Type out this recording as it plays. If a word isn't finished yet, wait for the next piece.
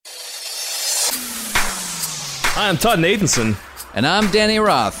Hi, I'm Todd Nathanson. And I'm Danny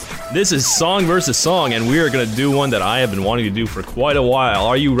Roth. This is Song vs. Song, and we are going to do one that I have been wanting to do for quite a while.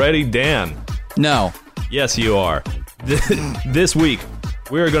 Are you ready, Dan? No. Yes, you are. This week,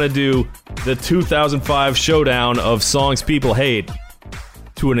 we are going to do the 2005 showdown of songs people hate.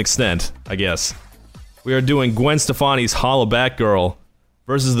 To an extent, I guess. We are doing Gwen Stefani's Holla Back Girl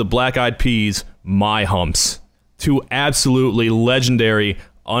versus the Black Eyed Peas' My Humps. Two absolutely legendary,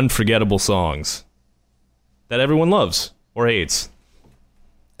 unforgettable songs that everyone loves or hates.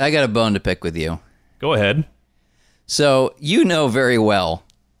 I got a bone to pick with you. Go ahead. So, you know very well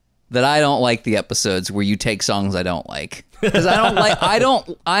that I don't like the episodes where you take songs I don't like. Because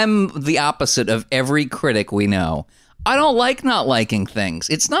I'm the opposite of every critic we know. I don't like not liking things.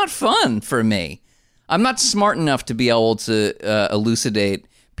 It's not fun for me. I'm not smart enough to be able to elucidate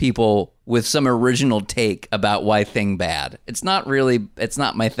people with some original take about why thing bad. It's not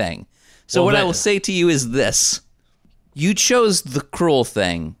my thing. So what I will say to you is this. You chose the Cruel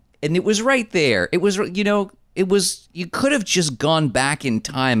Thing, and it was right there. It was, you could have just gone back in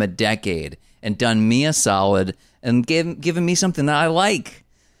time a decade and done me a solid and given me something that I like.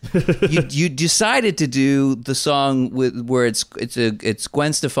 you decided to do the song where it's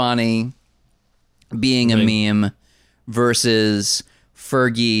Gwen Stefani being a meme versus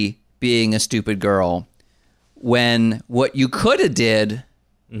Fergie being a stupid girl, when what you could have did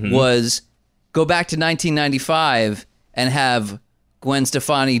was go back to 1995 and have Gwen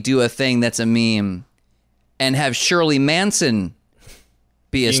Stefani do a thing that's a meme and have Shirley Manson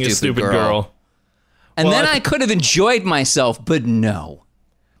be a stupid girl. And then I could have enjoyed myself, but no.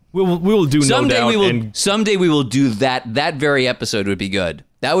 We will do someday No Doubt. Someday we will do that. That very episode would be good.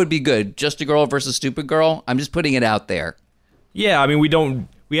 That would be good. Just a girl versus stupid girl. I'm just putting it out there. Yeah, I mean,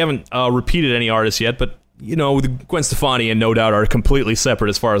 we haven't repeated any artists yet, but, Gwen Stefani and No Doubt are completely separate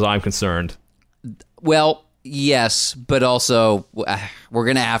as far as I'm concerned. Well, yes, but also we're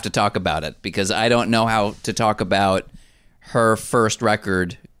going to have to talk about it because I don't know how to talk about her first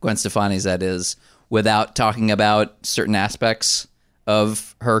record, Gwen Stefani's that is, without talking about certain aspects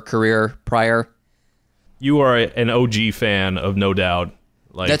of her career prior. You are an OG fan of No Doubt.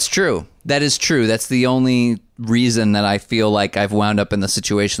 That's true. That is true. That's the only reason that I feel like I've wound up in the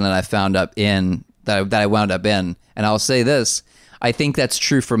situation that I wound up in. And I'll say this, I think that's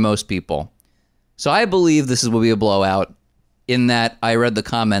true for most people. So I believe this will be a blowout in that I read the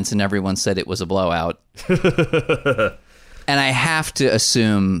comments and everyone said it was a blowout. And I have to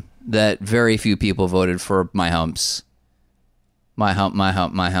assume that very few people voted for My Humps. My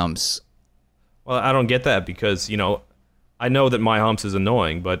Humps. Well, I don't get that because, I know that My Humps is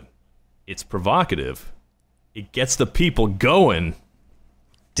annoying, but it's provocative. It gets the people going.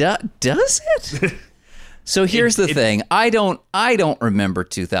 Does it? So here's the thing. I don't remember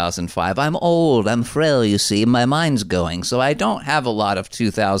 2005. I'm old. I'm frail, you see. My mind's going. So I don't have a lot of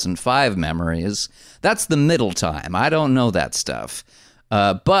 2005 memories. That's the middle time. I don't know that stuff.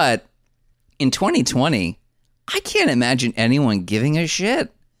 But in 2020, I can't imagine anyone giving a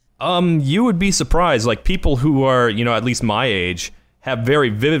shit. You would be surprised. Like, people who are, at least my age, have very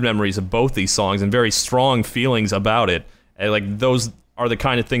vivid memories of both these songs and very strong feelings about it. And, those are the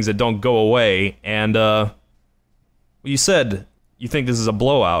kind of things that don't go away. And you said you think this is a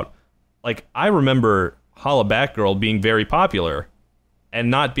blowout. I remember Holla Back Girl being very popular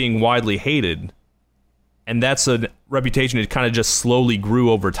and not being widely hated. And that's a reputation that kind of just slowly grew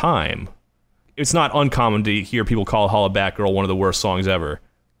over time. It's not uncommon to hear people call Holla Back Girl one of the worst songs ever.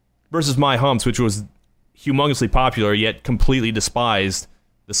 Versus My Humps, which was humongously popular, yet completely despised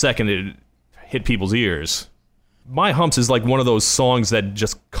the second it hit people's ears. My Humps is one of those songs that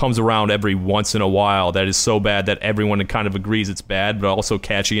just comes around every once in a while that is so bad that everyone kind of agrees it's bad, but also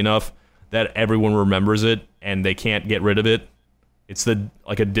catchy enough that everyone remembers it and they can't get rid of it. It's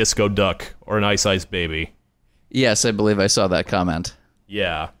like a Disco Duck or an Ice Ice Baby. Yes, I believe I saw that comment.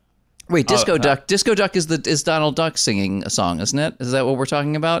 Yeah. Wait, Disco Duck. Disco Duck is Donald Duck singing a song, isn't it? Is that what we're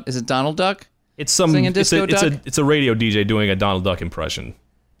talking about? Is it Donald Duck? It's a radio DJ doing a Donald Duck impression.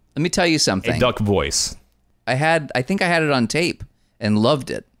 Let me tell you something. A duck voice. I think I had it on tape and loved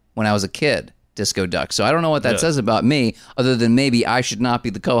it when I was a kid, Disco Duck. So I don't know what that says about me, other than maybe I should not be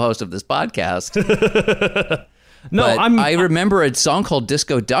the co-host of this podcast. No, I remember a song called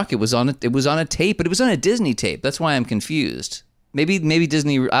Disco Duck. It was on a tape, but it was on a Disney tape. That's why I'm confused. Maybe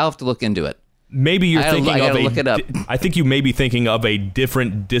Disney. I'll have to look into it. Maybe you're thinking of a. Look it up. I think you may be thinking of a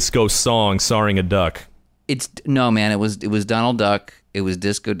different disco song starring a duck. No, man. It was Donald Duck. It was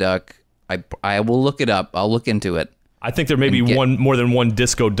Disco Duck. I will look it up. I'll look into it. I think there may be more than one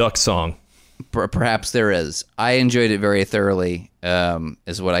Disco Duck song. Perhaps there is. I enjoyed it very thoroughly,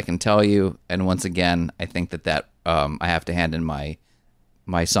 is what I can tell you. And once again, I think that I have to hand in my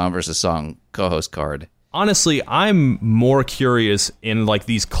song versus song co-host card. Honestly, I'm more curious in like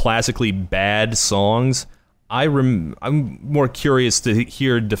these classically bad songs. I'm more curious to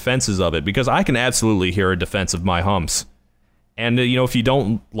hear defenses of it, because I can absolutely hear a defense of My Humps. And if you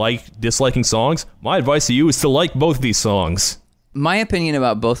don't like disliking songs, my advice to you is to like both these songs. My opinion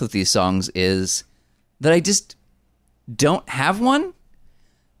about both of these songs is that I just don't have one.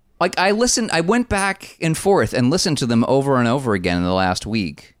 Like, I went back and forth and listened to them over and over again in the last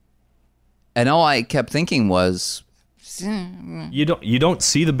week. And all I kept thinking was, you don't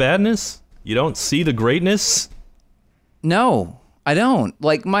see the badness? You don't see the greatness? No, I don't.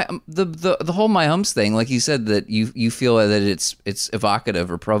 Like the whole My Humps thing, like you said, that you feel that it's evocative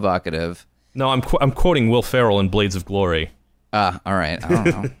or provocative. No, I'm quoting Will Ferrell in Blades of Glory. All right. I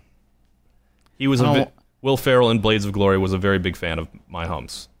don't know. Will Ferrell in Blades of Glory was a very big fan of My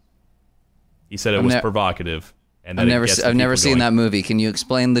Humps. He said it was provocative, and that I've never seen that movie. Can you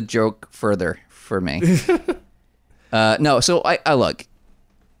explain the joke further for me? No. So I look.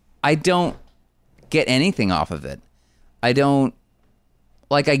 I don't get anything off of it. I don't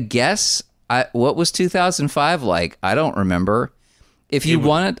like. I guess what was 2005 like? I don't remember. If you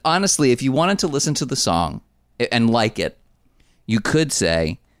wanted to listen to the song and like it, you could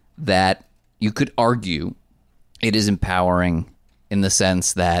say that you could argue it is empowering in the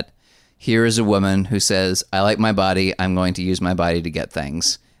sense that here is a woman who says, I like my body, I'm going to use my body to get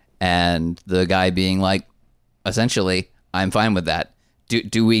things. And the guy being like, essentially, I'm fine with that.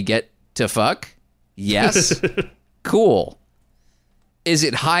 Do we get to fuck? Yes. Cool. Is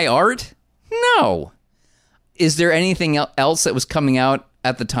it high art? No. Is there anything else that was coming out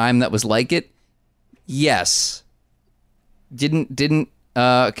at the time that was like it? Yes. Didn't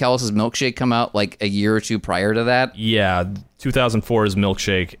Kellis's Milkshake come out like a year or two prior to that? Yeah, 2004 is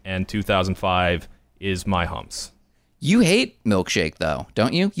Milkshake, and 2005 is My Humps. You hate Milkshake, though,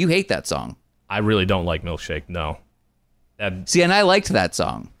 don't you? You hate that song. I really don't like Milkshake, no. See, and I liked that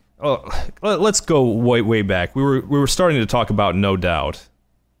song. Oh, let's go way back. We were starting to talk about No Doubt.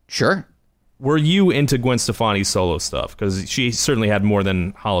 Sure. Were you into Gwen Stefani's solo stuff? Because she certainly had more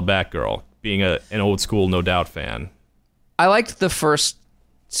than Holla Back Girl, being an old school No Doubt fan. I liked the first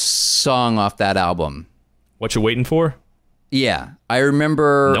song off that album. What You Waiting For? Yeah, I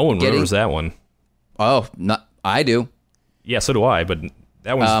remember. No one remembers that one. Oh, I do. Yeah, so do I. But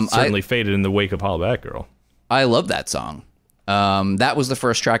that one certainly faded in the wake of Holla Back Girl. I love that song. That was the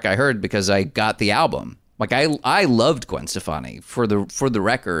first track I heard because I got the album. Like I loved Gwen Stefani. For the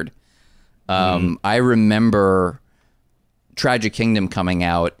record, I remember Tragic Kingdom coming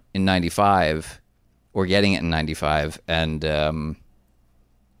out in '95. Or getting it in '95, and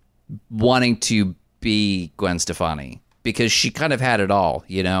wanting to be Gwen Stefani because she kind of had it all,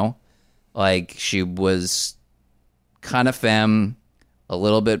 like she was kind of femme, a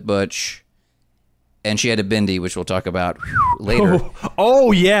little bit butch, and she had a bindi, which we'll talk about later.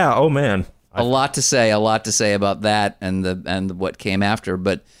 Oh yeah, oh man, a lot to say about that and what came after,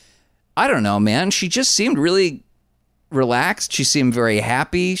 but I don't know, man. She just seemed really relaxed. She seemed very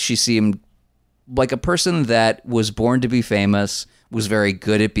happy. She seemed like a person that was born to be famous, was very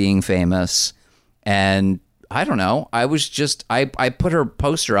good at being famous. And I don't know, I put her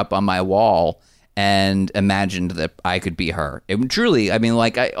poster up on my wall and imagined that I could be her. It truly, I mean,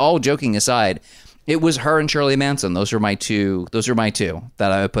 all joking aside, it was her and Shirley Manson. Those are my two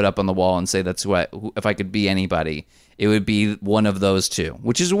that I would put up on the wall and say that's if I could be anybody, it would be one of those two,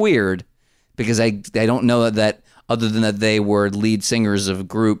 which is weird because I don't know that other than that they were lead singers of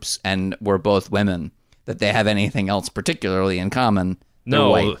groups and were both women, that they have anything else particularly in common.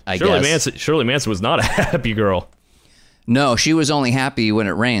 No, white, I guess. Shirley Manson was not a happy girl. No, she was only happy when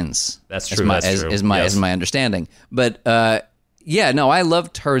it rains. That's true. Is my understanding. But yeah, no, I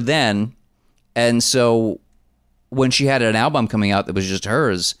loved her then, and so when she had an album coming out that was just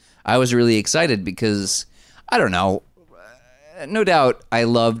hers, I was really excited because I don't know. No doubt I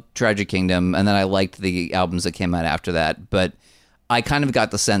loved Tragic Kingdom, and then I liked the albums that came out after that, but I kind of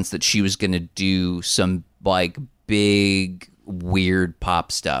got the sense that she was going to do some like big, weird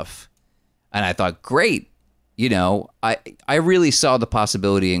pop stuff. And I thought, great. I really saw the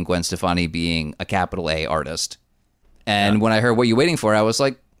possibility in Gwen Stefani being a capital A artist. And when I heard What You Waiting For, I was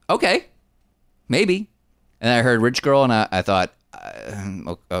like, okay, maybe. And I heard Rich Girl, and I thought,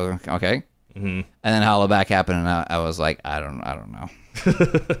 okay. Mm-hmm. And then Holla Back happened, and I was like, I don't know.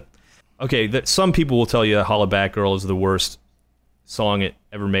 Okay, some people will tell you Holla Back Girl is the worst song it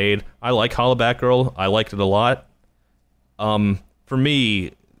ever made. I like Holla Back Girl. I liked it a lot. For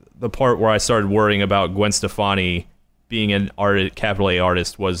me, the part where I started worrying about Gwen Stefani being an capital A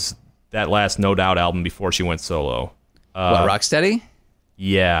artist was that last No Doubt album before she went solo. What, Rocksteady?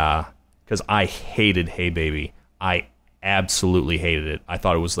 Yeah, because I hated Hey Baby. I absolutely hated it. I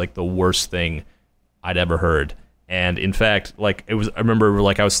thought it was like the worst thing I'd ever heard. And in fact, like it was, I remember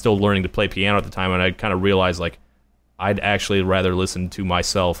like I was still learning to play piano at the time, and I kind of realized like I'd actually rather listen to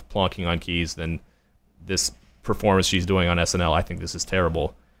myself plonking on keys than this performance she's doing on SNL. I think this is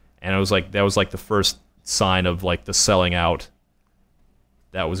terrible. And I was like, that was like the first sign of like the selling out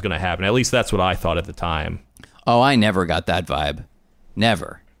that was going to happen. At least that's what I thought at the time. Oh, I never got that vibe.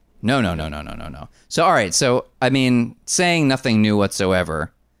 Never. No. So, all right. So, I mean, saying nothing new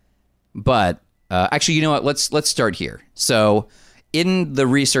whatsoever, but actually, you know what? Let's start here. So, in the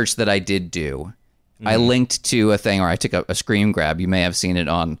research that I did do, I linked to a thing, or I took a screen grab. You may have seen it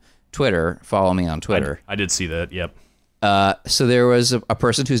on Twitter. Follow me on Twitter. I did see that. Yep. So there was a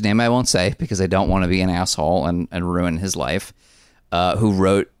person whose name I won't say because I don't want to be an asshole and ruin his life, who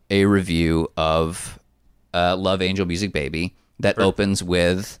wrote a review of Love Angel Music Baby that opens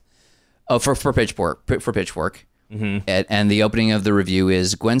with for Pitchfork. And the opening of the review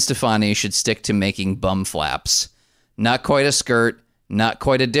is Gwen Stefani should stick to making bum flaps. Not quite a skirt, not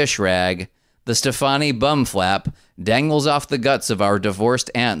quite a dish rag. The Stefani bum flap dangles off the guts of our divorced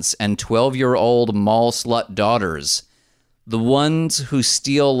aunts and 12-year-old mall slut daughters. The ones who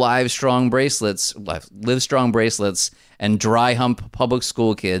steal Livestrong bracelets and dry hump public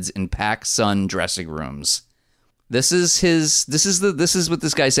school kids in PacSun dressing rooms. This is what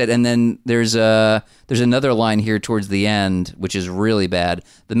this guy said, and then there's another line here towards the end which is really bad.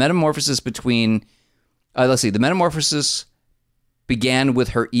 The metamorphosis began with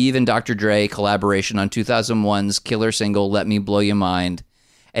her Eve and Dr. Dre collaboration on 2001's killer single Let Me Blow Your Mind,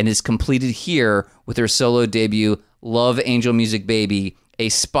 and is completed here with her solo debut Love Angel Music Baby, a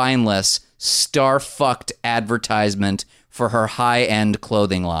spineless, star-fucked advertisement for her high-end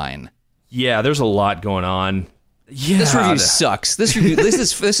clothing line. Yeah, there's a lot going on. Yeah. This review sucks. This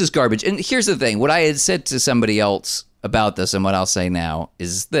is garbage. And here's the thing. What I had said to somebody else about this and what I'll say now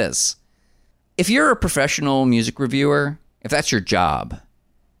is this. If you're a professional music reviewer, if that's your job,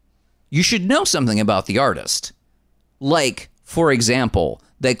 you should know something about the artist. Like, for example,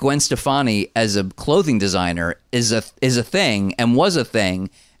 that Gwen Stefani as a clothing designer is a thing and was a thing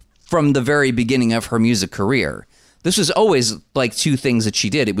from the very beginning of her music career. This was always like two things that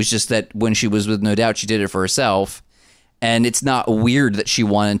she did. It was just that when she was with No Doubt, she did it for herself. And it's not weird that she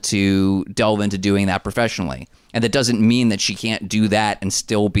wanted to delve into doing that professionally. And that doesn't mean that she can't do that and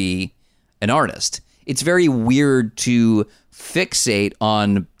still be an artist. It's very weird to fixate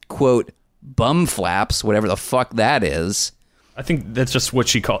on, quote, bum flaps, whatever the fuck that is. I think that's just what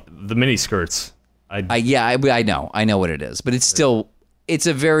she called the mini skirts. I know what it is, but it's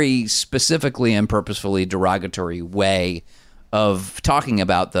a very specifically and purposefully derogatory way of talking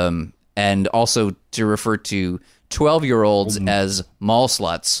about them, and also to refer to 12-year-olds as mall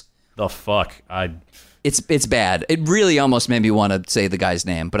sluts. The fuck? It's bad. It really almost made me want to say the guy's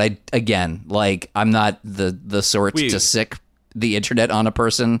name, but I'm not the sort to sick the internet on a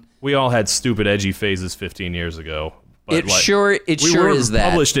person. We all had stupid edgy phases 15 years ago. But it sure is that.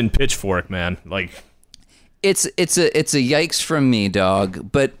 Published in Pitchfork, man. Like, it's a yikes from me,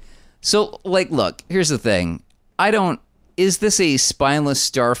 dog. But so like, look, here's the thing. Is this a spineless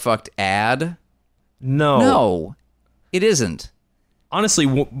star-fucked ad? No, it isn't. Honestly,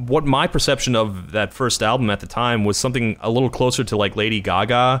 what my perception of that first album at the time was something a little closer to like Lady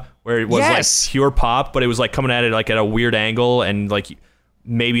Gaga, where it was like pure pop, but it was like coming at it like at a weird angle and like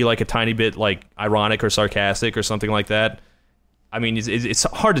maybe like a tiny bit like ironic or sarcastic or something like that. I mean, it's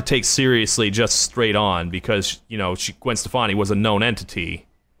hard to take seriously just straight on because, you know, Gwen Stefani was a known entity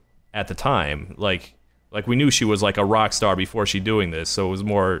at the time. Like we knew she was like a rock star before she doing this, so it was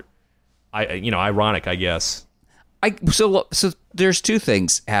more, ironic, I guess. So there's two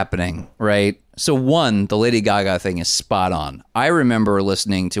things happening, right? So one, the Lady Gaga thing is spot on. I remember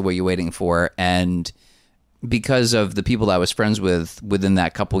listening to What You Waiting For, and because of the people that I was friends with within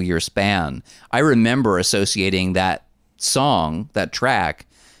that couple year span, I remember associating that song, that track,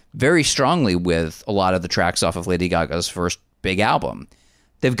 very strongly with a lot of the tracks off of Lady Gaga's first big album.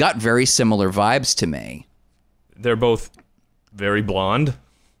 They've got very similar vibes to me. They're both very blonde.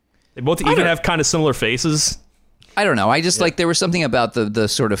 They both even have kind of similar faces. I don't know. I just like there was something about the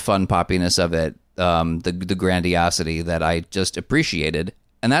sort of fun poppiness of it, the grandiosity that I just appreciated.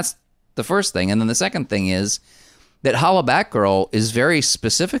 And that's the first thing. And then the second thing is that Holla Back Girl is very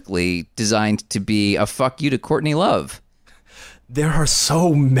specifically designed to be a fuck you to Courtney Love. There are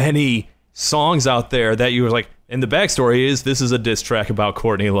so many songs out there that you were like, And the backstory is this is a diss track about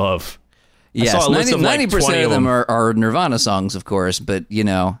Courtney Love. Yes, I saw a list of 90% of them are Nirvana songs, of course, but, you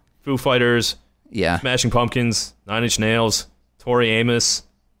know. Foo Fighters, Yeah. Smashing Pumpkins, Nine Inch Nails, Tori Amos.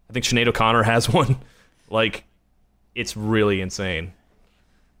 I think Sinead O'Connor has one. Like, it's really insane.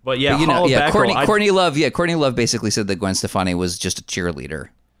 But yeah, But, you know, Hollaback Girl, Courtney Love basically said that Gwen Stefani was just a cheerleader.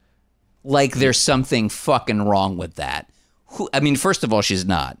 Like, there's something fucking wrong with that. I mean, first of all, she's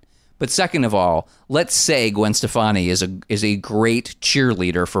not. But second of all, let's say Gwen Stefani is a great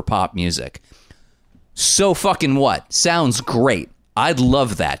cheerleader for pop music. So fucking what? Sounds great. I'd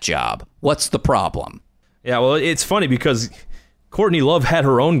love that job. What's the problem? Yeah, well, it's funny because Courtney Love had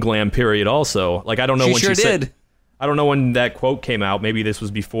her own glam period also. Like, I don't know when she she did. I don't know when that quote came out. Maybe this was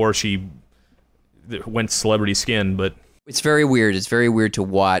before she went celebrity skin, but It's very weird. It's very weird to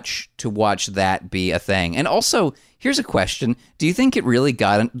watch that be a thing. And also, here's a question: do you think it really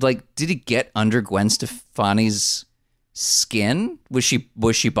did it get under Gwen Stefani's skin? Was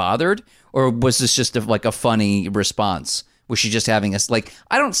she bothered, or was this just a funny response? Was she just having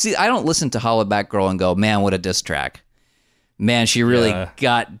I don't listen to Hollaback Girl and go, man, what a diss track. Man, she really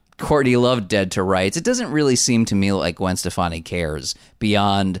got Courtney Love dead to rights. It doesn't really seem to me like Gwen Stefani cares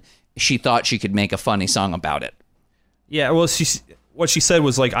beyond she thought she could make a funny song about it. yeah. Well, what she said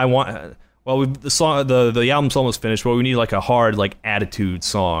was like, the album's almost finished, but we need like a hard like attitude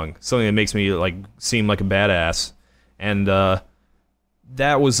song, something that makes me like seem like a badass, and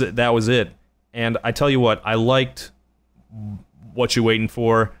that was it. And I tell you what, I liked What You Waiting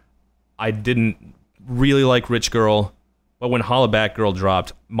For. I didn't really like Rich Girl. But when Hollaback Girl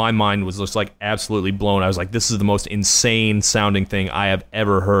dropped, my mind was just like absolutely blown. I was like, this is the most insane sounding thing I have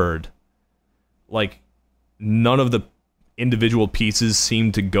ever heard. Like, none of the individual pieces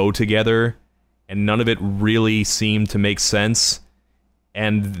seemed to go together, and none of it really seemed to make sense.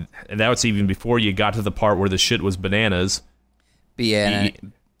 And that was even before you got to the part where the shit was bananas. B-A-N-A-N-A-S,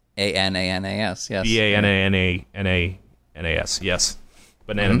 yes. B-A-N-A-N-A-N-A-N-A-S, yes.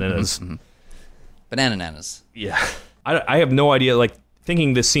 Bananas. Bananas. Yeah. I have no idea, like,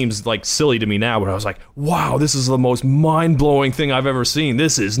 thinking this seems, like, silly to me now, but I was like, wow, this is the most mind-blowing thing I've ever seen.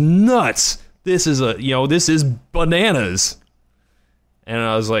 This is nuts. This is this is bananas. And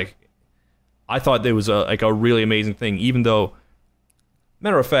I was like, I thought it was a really amazing thing, even though,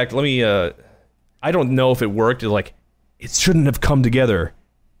 matter of fact, I don't know if it worked. Like, it shouldn't have come together.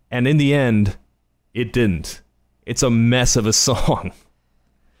 And in the end, it didn't. It's a mess of a song.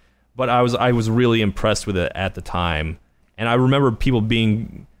 But I was really impressed with it at the time. And I remember people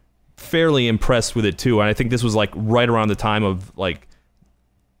being fairly impressed with it too. And I think this was like right around the time of like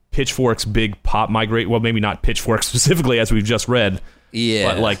Pitchfork's big pop migrate. Well, maybe not Pitchfork specifically, as we've just read. Yeah.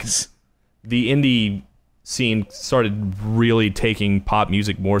 But like the indie scene started really taking pop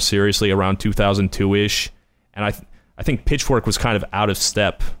music more seriously around 2002-ish. And I think Pitchfork was kind of out of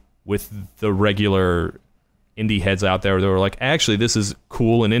step with the regular indie heads out there. They were like, actually, this is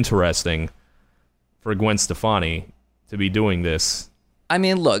cool and interesting for Gwen Stefani to be doing this. I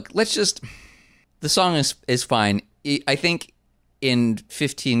mean, look, the song is fine. I think in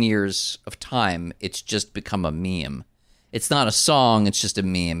 15 years of time, it's just become a meme. It's not a song, it's just a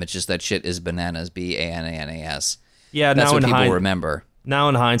meme. It's just that shit is bananas, B-A-N-A-N-A-S. Yeah, that's now what in people remember. Now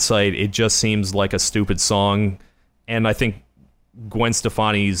in hindsight, it just seems like a stupid song. And I think Gwen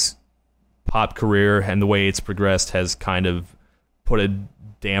Stefani's pop career and the way it's progressed has kind of put a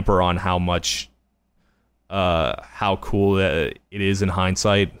damper on how cool it is in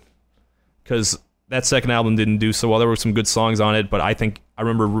hindsight, because that second album didn't do so well. There were some good songs on it, but I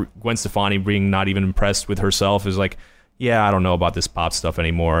remember Gwen Stefani being not even impressed with herself. Is like, yeah, I don't know about this pop stuff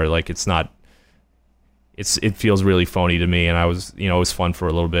anymore. Like, it feels really phony to me. And I was, it was fun for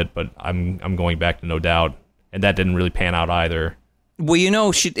a little bit, but I'm going back to No Doubt, and that didn't really pan out either. Well,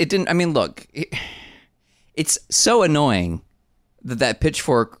 it didn't. I mean, look, it's so annoying that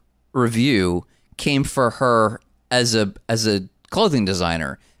Pitchfork review came for her as a clothing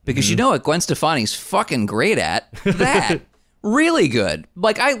designer, because you know what Gwen Stefani's fucking great at that. Really good.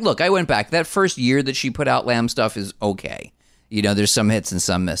 Like, I went back. That first year that she put out Lamb stuff is okay. There's some hits and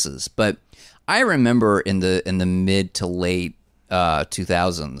some misses, but I remember in the mid to late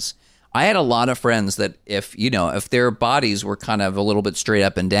 2000s. I had a lot of friends that if their bodies were kind of a little bit straight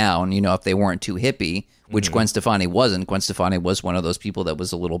up and down, if they weren't too hippie, which Gwen Stefani wasn't. Gwen Stefani was one of those people that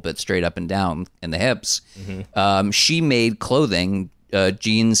was a little bit straight up and down in the hips. She made clothing,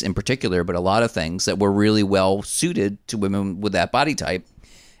 jeans in particular, but a lot of things that were really well suited to women with that body type.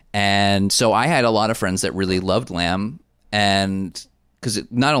 And so I had a lot of friends that really loved Lamb, and because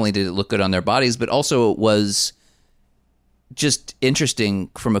not only did it look good on their bodies, but also it was just interesting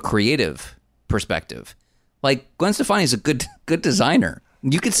from a creative perspective. Like, Gwen Stefani's a good designer.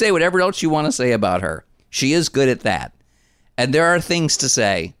 You could say whatever else you want to say about her. She is good at that. And there are things to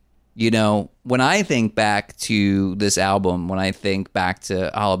say. You know, when I think back to this album, when I think back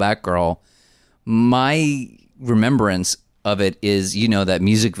to Hollaback Girl, my remembrance of it is, you know, that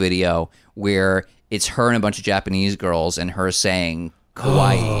music video where it's her and a bunch of Japanese girls and her saying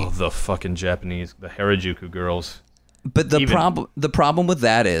kawaii. Oh, the fucking Japanese, the Harajuku girls. But the problem with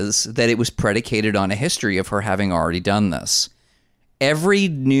that is that it was predicated on a history of her having already done this. Every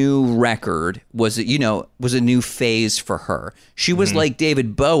new record was a new phase for her. She was like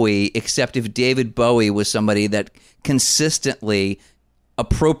David Bowie, except if David Bowie was somebody that consistently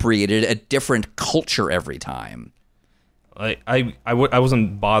appropriated a different culture every time. I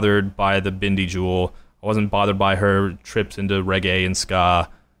wasn't bothered by the Bindi Jewel. I wasn't bothered by her trips into reggae and ska.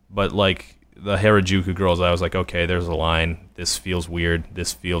 But like the Harajuku girls, I was like, okay, there's a line. This feels weird.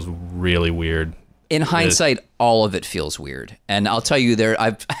 This feels really weird. In hindsight, all of it feels weird. And I'll tell you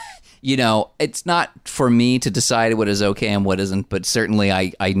it's not for me to decide what is okay and what isn't, but certainly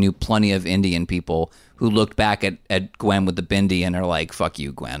I knew plenty of Indian people who looked back at Gwen with the bindi and are like, fuck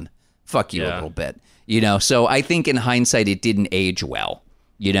you, Gwen. Fuck you a little bit. So I think in hindsight, it didn't age well.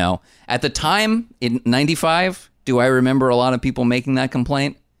 At the time, in 95, do I remember a lot of people making that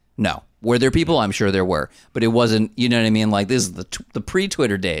complaint? No. Were there people? I'm sure there were, but it wasn't, you know what I mean? Like, this is the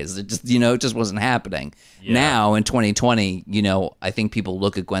pre-Twitter days. It just, it just wasn't happening. Yeah. Now in 2020, I think people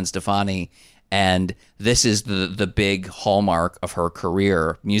look at Gwen Stefani and this is the big hallmark of her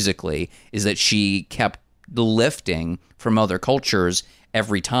career musically, is that she kept lifting from other cultures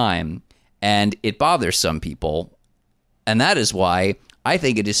every time, and it bothers some people. And that is why I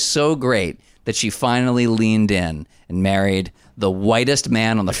think it is so great that she finally leaned in and married the whitest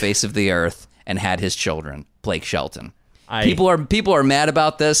man on the face of the earth and had his children, Blake Shelton. People are mad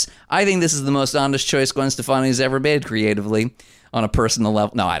about this. I think this is the most honest choice Gwen Stefani's ever made creatively on a personal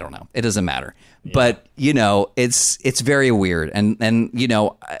level. No, I don't know. It doesn't matter. Yeah. But, it's very weird. And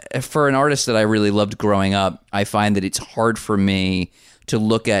for an artist that I really loved growing up, I find that it's hard for me to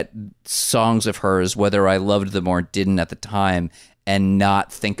look at songs of hers, whether I loved them or didn't at the time, and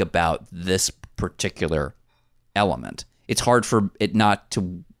not think about this particular element. It's hard for it not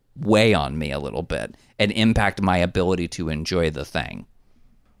to weigh on me a little bit and impact my ability to enjoy the thing.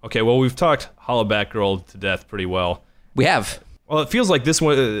 Okay, well, we've talked Hollaback Girl to death pretty well. We have. Well, it feels like this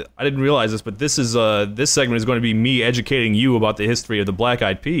one, I didn't realize this, but this segment is going to be me educating you about the history of the Black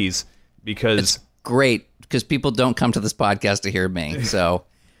Eyed Peas, because... It's great, because people don't come to this podcast to hear me, so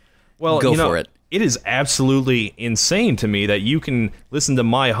well, go for it. It is absolutely insane to me that you can listen to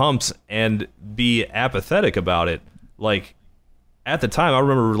My Humps and be apathetic about it. Like, at the time, I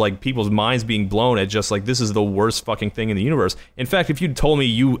remember like people's minds being blown at just like, this is the worst fucking thing in the universe. In fact, if you'd told me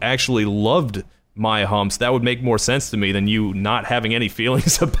you actually loved My Humps, that would make more sense to me than you not having any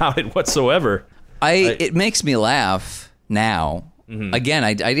feelings about it whatsoever. It makes me laugh now. Mm-hmm. Again,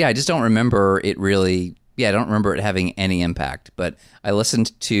 I just don't remember it really. Yeah, I don't remember it having any impact. But I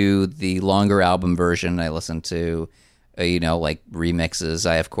listened to the longer album version. I listened to, like remixes.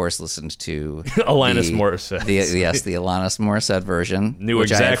 I of course listened to Alanis Morissette. the Alanis Morissette version. Knew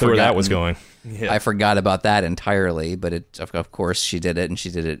exactly where that was going. Yeah. I forgot about that entirely, but of course she did it, and she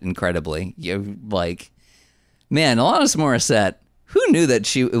did it incredibly. Man, Alanis Morissette. Who knew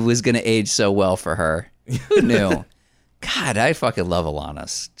that it was going to age so well for her? Who knew? God, I fucking love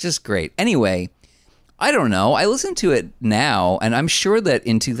Alanis. Just great. Anyway, I don't know. I listen to it now, and I'm sure that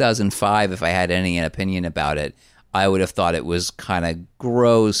in 2005, if I had any opinion about it, I would have thought it was kind of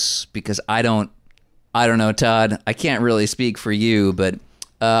gross, because I don't know, Todd. I can't really speak for you, but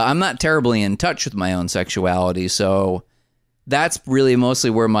I'm not terribly in touch with my own sexuality, so that's really mostly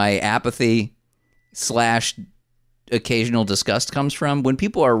where my apathy / occasional disgust comes from. When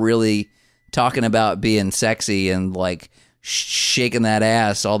people are really talking about being sexy and like shaking that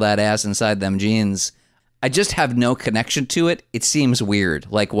ass, all that ass inside them jeans, I just have no connection to it. It seems weird.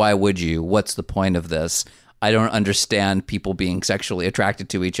 Like, why would you? What's the point of this? I don't understand people being sexually attracted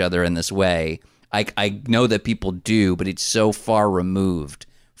to each other in this way. I know that people do, but it's so far removed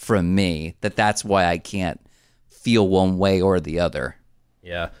from me that's why I can't feel one way or the other.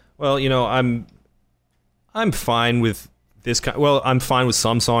 Yeah. Well, I'm fine with this kind. Well, I'm fine with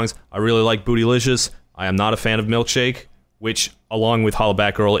some songs. I really like Bootylicious. I am not a fan of Milkshake, which, along with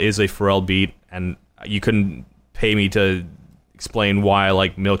Hollaback Girl, is a Pharrell beat, and you couldn't pay me to explain why I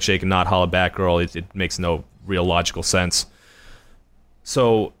like Milkshake and not Hollaback Girl. It makes no real logical sense.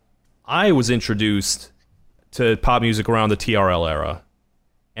 So I was introduced to pop music around the TRL era,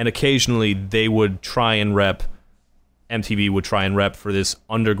 and occasionally they would try and rep, MTV would try and rep for this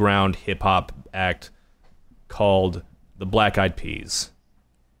underground hip-hop act called the Black Eyed Peas.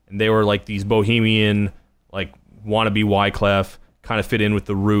 And they were like these bohemian, like wannabe Wyclef, kind of fit in with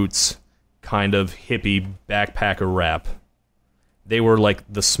the Roots, kind of hippie backpacker rap. They were like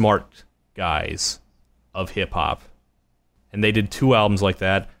the smart guys of hip-hop. And they did 2 albums like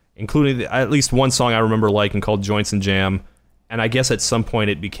that, including at least one song I remember liking called Joints and Jam. And I guess at some point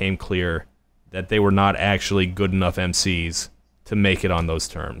it became clear that they were not actually good enough MCs to make it on those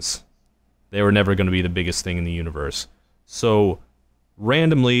terms. They were never going to be the biggest thing in the universe. So,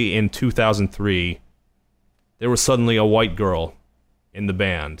 randomly in 2003, there was suddenly a white girl in the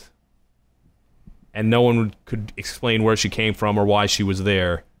band. And no one could explain where she came from or why she was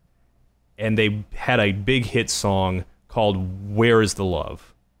there. And they had a big hit song called Where Is the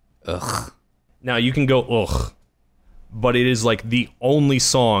Love? Ugh. Now, you can go, ugh, but it is like the only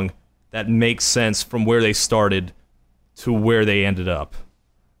song that makes sense from where they started to where they ended up.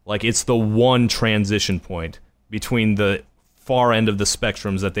 Like, it's the one transition point between the far end of the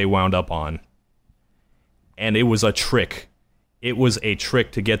spectrums that they wound up on. And it was a trick. It was a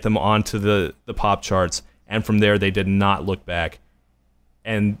trick to get them onto the pop charts, and from there they did not look back.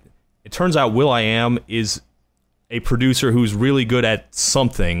 And it turns out will.i.am is a producer who's really good at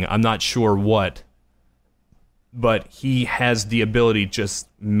something. I'm not sure what. But he has the ability to just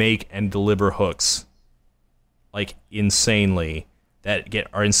make and deliver hooks. Like, insanely. That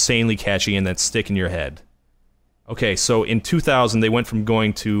are insanely catchy and that stick in your head. Okay, so in 2000, they went from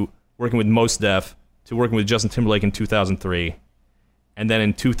going to working with Mos Def to working with Justin Timberlake in 2003. And then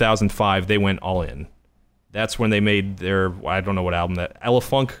in 2005, they went all in. That's when they made their, I don't know what album that,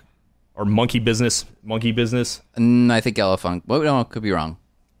 Elefunk or Monkey Business? I think Elefunk. Well, no, could be wrong.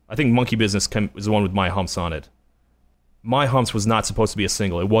 I think Monkey Business was the one with My Humps on it. My Humps was not supposed to be a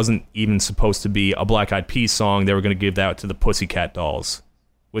single. It wasn't even supposed to be a Black Eyed Peas song. They were going to give that to the Pussycat Dolls,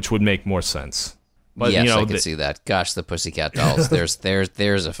 which would make more sense. But, yes, you know, I can see that. Gosh, the Pussycat Dolls.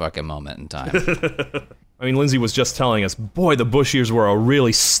 There's a fucking moment in time. I mean, Lindsay was just telling us, boy, the Bush years were a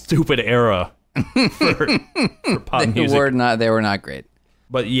really stupid era for pop music. They were not great.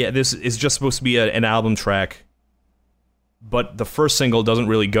 But yeah, this is just supposed to be an album track. But the first single doesn't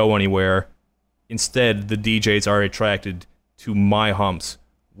really go anywhere. Instead, the DJs are attracted to My Humps,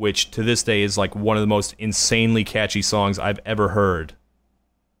 which to this day is like one of the most insanely catchy songs I've ever heard.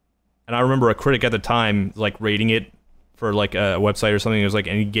 And I remember a critic at the time like rating it for like a website or something. It was like,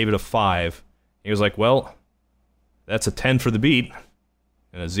 and he gave it a 5. He was like, well, that's a 10 for the beat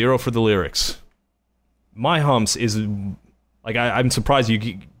and a 0 for the lyrics. My Humps is like, I'm surprised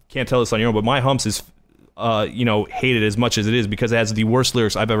you can't tell this on your own, but My Humps is hated as much as it is because it has the worst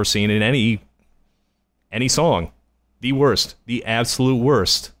lyrics I've ever seen in any song. The worst. The absolute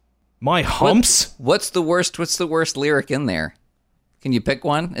worst. My Humps? What's the worst lyric in there? Can you pick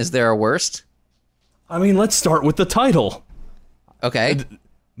one? Is there a worst? I mean, let's start with the title. Okay.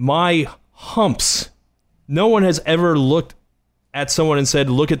 My Humps. No one has ever looked at someone and said,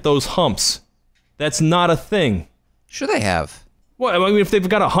 look at those humps. That's not a thing. Sure they have. Well, I mean, if they've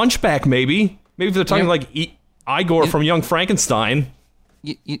got a hunchback, maybe. Maybe if they're talking like Igor from Young Frankenstein.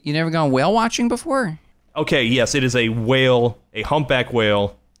 You never gone whale watching before? Okay, yes, it is a whale, a humpback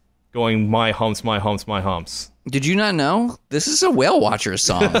whale, going, my humps, my humps, my humps. Did you not know? This is a whale watcher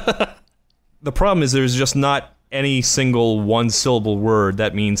song. The problem is there's just not any single one-syllable word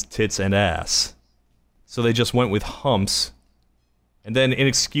that means tits and ass. So they just went with humps, and then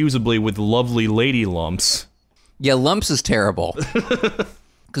inexcusably with lovely lady lumps. Yeah, lumps is terrible.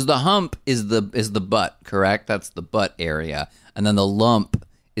 Because the hump is the butt, correct? That's the butt area. And then the lump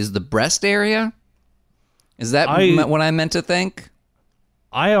is the breast area? Is that what I meant to think?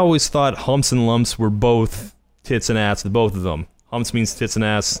 I always thought humps and lumps were both tits and ass, both of them. Humps means tits and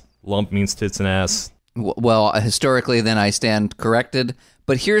ass, lump means tits and ass. Well, historically, then I stand corrected.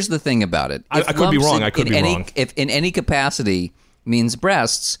 But here's the thing about it. I could be wrong. If in any capacity means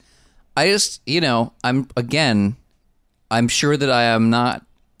breasts, I just, I'm sure that I am not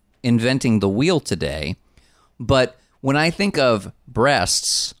inventing the wheel today. But when I think of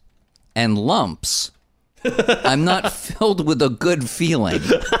breasts and lumps, I'm not filled with a good feeling.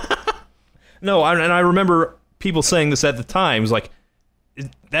 No, and I remember people saying this at the time. It was like,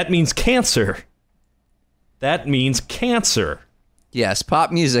 that means cancer. That means cancer. Yes,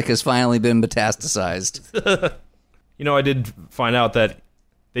 pop music has finally been metastasized. I did find out that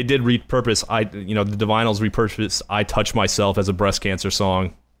they did repurpose, the Divinyls repurposed I Touch Myself as a breast cancer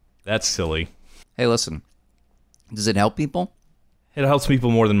song. That's silly. Hey, listen. Does it help people? It helps people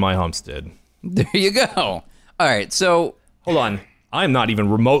more than My Humps did. There you go. All right, so... Hold on. I'm not even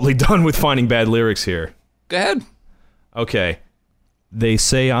remotely done with finding bad lyrics here. Go ahead. Okay. They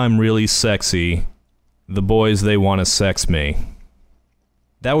say I'm really sexy. The boys, they want to sex me.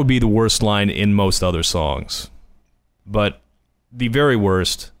 That would be the worst line in most other songs. But the very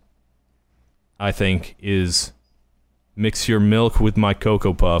worst, I think, is mix your milk with my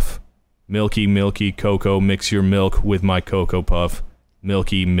Cocoa Puff. Milky, milky cocoa, mix your milk with my Cocoa Puff.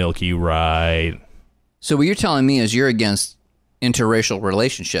 Milky, milky ride. So what you're telling me is you're against interracial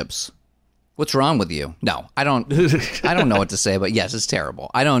relationships. What's wrong with you? No, I don't know what to say, but yes, it's terrible.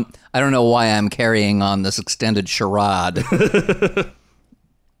 I don't know why I'm carrying on this extended charade.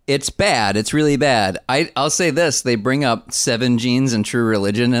 It's bad. It's really bad. I'll say this. They bring up 7 Genes and True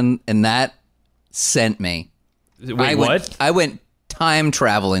Religion, and that sent me. Wait, what? I went time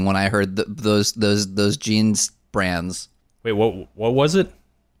traveling when I heard those jeans brands. Wait, what was it?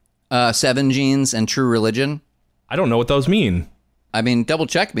 7 Genes and True Religion. I don't know what those mean. I mean, double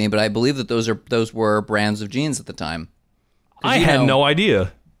check me, but I believe that those were brands of jeans at the time. I had no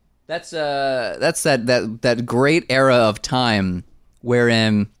idea. That's that great era of time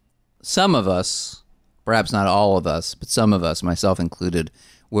wherein some of us, perhaps not all of us, but some of us, myself included,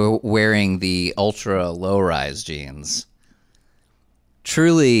 were wearing the ultra low-rise jeans.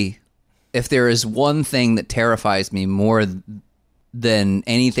 Truly, if there is one thing that terrifies me more than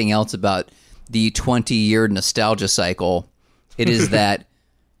anything else about the 20-year nostalgia cycle, it is that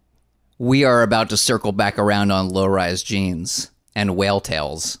we are about to circle back around on low-rise jeans and whale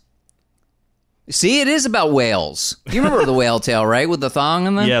tails. See, it is about whales. You remember the whale tail, right, with the thong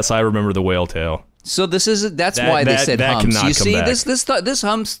in them? Yes, I remember the whale tail. So that's why they said humps. You see, this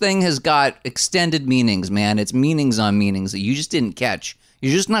humps thing has got extended meanings, man. It's meanings on meanings that you just didn't catch.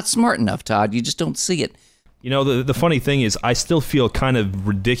 You're just not smart enough, Todd. You just don't see it. You know, the funny thing is, I still feel kind of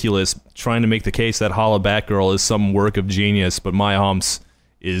ridiculous trying to make the case that Holla Batgirl is some work of genius, but My Humps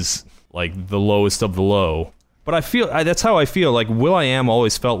is, like, the lowest of the low. But I feel, that's how I feel. Like, will.i.am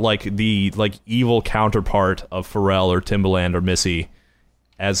always felt like the, like, evil counterpart of Pharrell or Timbaland or Missy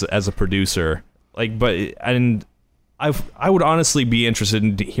as a producer. Like, I would honestly be interested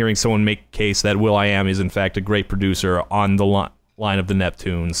in hearing someone make a case that will.i.am is, in fact, a great producer on the line of the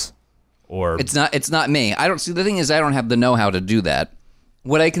Neptunes. Or it's not me. I don't see. The thing is, I don't have the know-how to do that.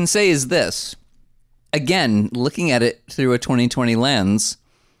 What I can say is this. Again, looking at it through a 2020 lens,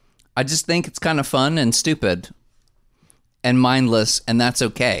 I just think it's kind of fun and stupid and mindless, and that's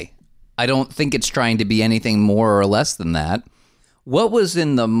okay. I don't think it's trying to be anything more or less than that. What was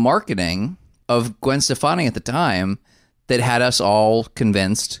in the marketing of Gwen Stefani at the time that had us all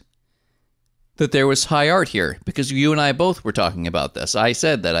convinced that there was high art here? Because you and I both were talking about this. I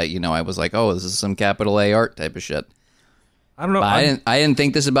said that I was like, oh, this is some capital A art type of shit. I don't know. I didn't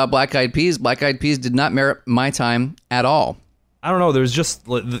think this about Black Eyed Peas. Black Eyed Peas did not merit my time at all. I don't know. There's just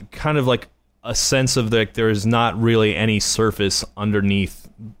kind of like a sense of that there is not really any surface underneath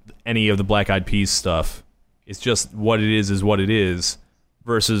any of the Black Eyed Peas stuff. It's just what it is what it is.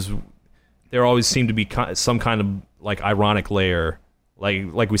 Versus, there always seemed to be some kind of like ironic layer.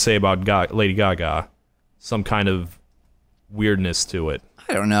 Like we say about Lady Gaga, some kind of weirdness to it.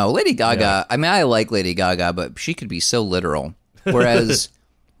 I don't know. Lady Gaga, yeah. I mean, I like Lady Gaga, but she could be so literal. Whereas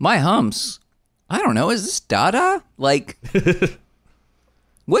My Humps, I don't know, is this Dada? Like,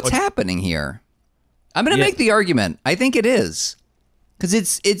 what's happening here? I'm going to make the argument. I think it is.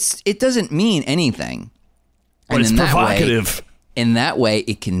 Because it doesn't mean anything. But and it's provocative. In that way,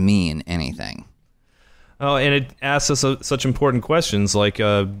 it can mean anything. Oh, and it asks us such important questions like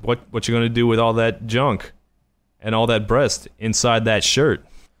what you're going to do with all that junk and all that breast inside that shirt.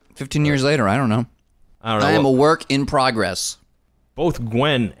 15 years later, I don't know. I am a work in progress. Both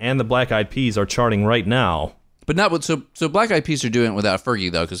Gwen and the Black Eyed Peas are charting right now. But not with so Black Eyed Peas are doing it without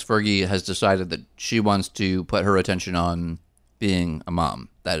Fergie, though, because Fergie has decided that she wants to put her attention on being a mom.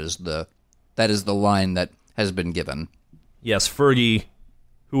 That is the line that has been given. Yes, Fergie,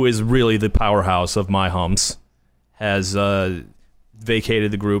 who is really the powerhouse of My Humps, has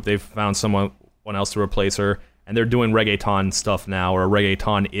vacated the group. They've found someone else to replace her, and they're doing reggaeton stuff now, or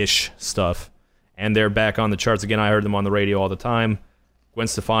reggaeton-ish stuff. And they're back on the charts again. I heard them on the radio all the time. Gwen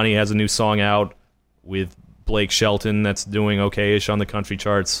Stefani has a new song out with Blake Shelton that's doing okay-ish on the country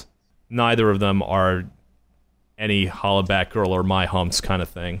charts. Neither of them are any Holla Batgirl or My Humps kind of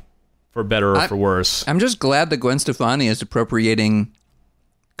thing, for better or for worse. I'm just glad that Gwen Stefani is appropriating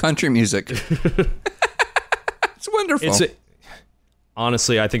country music. It's wonderful.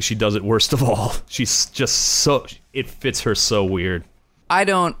 Honestly, I think she does it worst of all. She's just it fits her so weird. I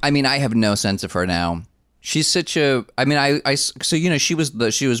have no sense of her now. She's such a, she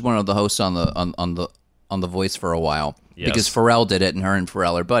was one of the hosts on the Voice for a while. Yes. Because Pharrell did it and her and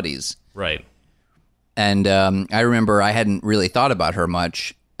Pharrell are buddies. Right. And I remember I hadn't really thought about her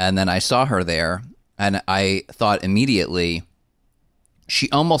much, and then I saw her there, and I thought immediately, she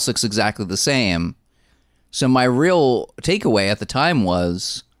almost looks exactly the same. So my real takeaway at the time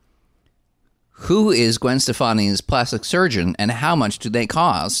was, who is Gwen Stefani's plastic surgeon and how much do they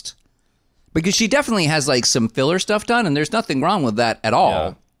cost? Because she definitely has like some filler stuff done, and there's nothing wrong with that at all.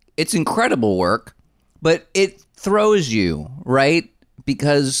 Yeah. It's incredible work, but it throws you, right?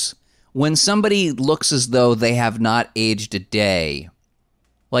 Because when somebody looks as though they have not aged a day,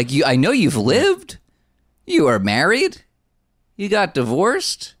 like I know you've lived, you are married, you got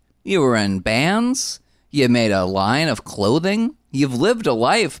divorced, you were in bands, you made a line of clothing, you've lived a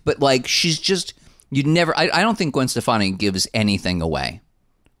life, but like she's just, I don't think Gwen Stefani gives anything away.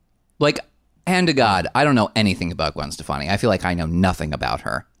 Like, hand to God, I don't know anything about Gwen Stefani. I feel like I know nothing about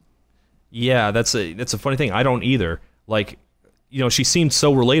her. Yeah, that's a funny thing. I don't either. Like, she seemed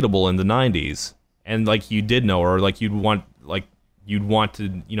so relatable in the 90s, and like you did know her, like you'd want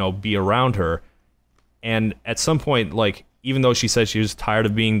to, be around her. And at some point, like, even though she said she was tired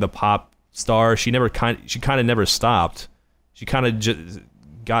of being the pop star, she kind of never stopped. She kind of just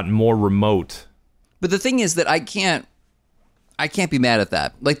got more remote. But the thing is that I can't be mad at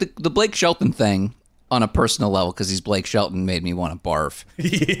that. Like the Blake Shelton thing on a personal level, because he's Blake Shelton, made me want to barf.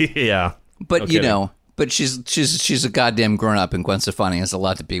 Yeah. But but she's a goddamn grown up, and Gwen Stefani has a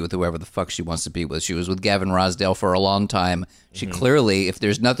lot to be with whoever the fuck she wants to be with. She was with Gavin Rossdale for a long time. She clearly, if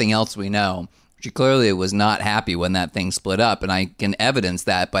there's nothing else we know, she clearly was not happy when that thing split up, and I can evidence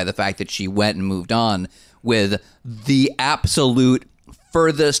that by the fact that she went and moved on with the absolute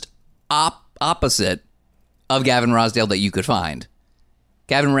furthest opposite of Gavin Rossdale that you could find.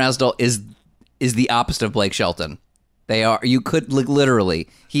 Gavin Rossdale is the opposite of Blake Shelton. They are, you could, like, literally,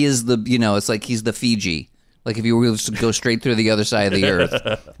 he is the, it's like he's the Fiji. Like, if you were to go straight through the other side of the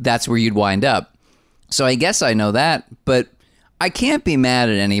earth, that's where you'd wind up. So I guess I know that, but I can't be mad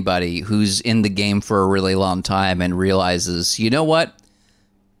at anybody who's in the game for a really long time and realizes, you know what?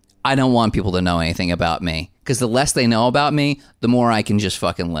 I don't want people to know anything about me, because the less they know about me, the more I can just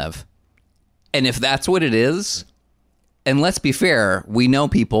fucking live. And if that's what it is, and let's be fair, we know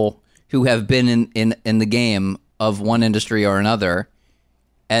people who have been in the game of one industry or another,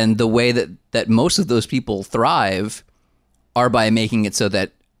 and the way that most of those people thrive are by making it so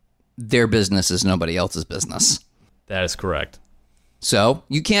that their business is nobody else's business. That is correct. So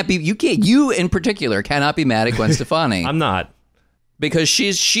you in particular cannot be mad at Gwen Stefani. I'm not. Because she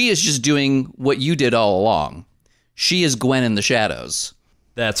is just doing what you did all along. She is Gwen in the shadows.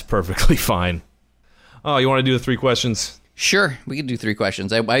 That's perfectly fine. Oh, you want to do the 3 questions? Sure, we can do 3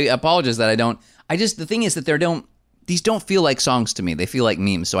 questions. I apologize that I don't. The thing is that these don't feel like songs to me. They feel like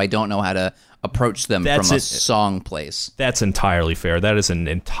memes, so I don't know how to approach them from a song place. That's entirely fair. That is an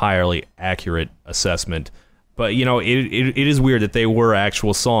entirely accurate assessment. But, it is weird that they were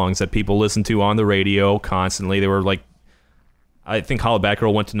actual songs that people listened to on the radio constantly. They were like, I think Holla Back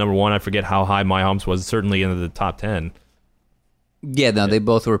Girl went to number 1. I forget how high My Humps was, certainly in the top 10. Yeah, no, they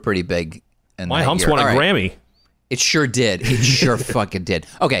both were pretty big. My Humps won a Grammy. It sure did. It sure fucking did.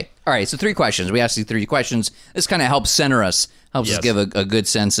 Okay, all right, so 3 questions. We asked you 3 questions. This kind of helps center us, helps us give a good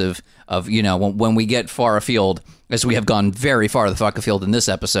sense of when we get far afield, as we have gone very far the fuck afield in this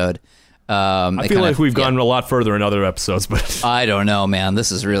episode. I feel like we've gone a lot further in other episodes, but I don't know, man.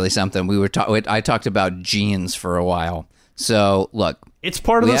 This is really something. I talked about jeans for a while. So, look. It's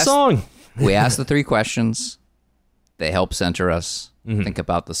part of the song. We asked the 3 questions. They help center us. Think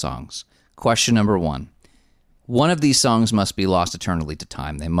about the songs. Question number 1. One of these songs must be lost eternally to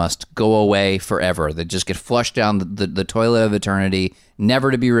time. They must go away forever. They just get flushed down the toilet of eternity,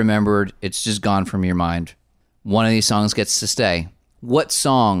 never to be remembered. It's just gone from your mind. One of these songs gets to stay. What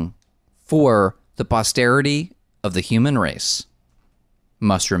song for the posterity of the human race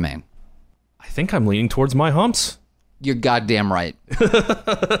must remain? I think I'm leaning towards My Humps. You're goddamn right.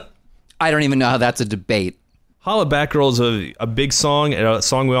 I don't even know how that's a debate. Holla Back Girl is a big song, and a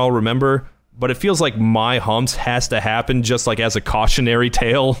song we all remember, but it feels like My Humps has to happen just like as a cautionary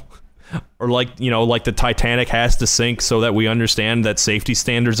tale. Or like the Titanic has to sink so that we understand that safety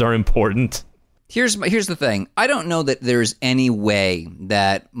standards are important. Here's the thing. I don't know that there's any way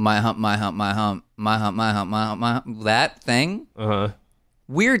that that thing,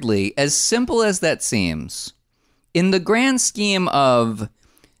 weirdly, as simple as that seems, in the grand scheme of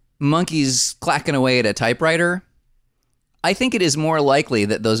monkeys clacking away at a typewriter, I think it is more likely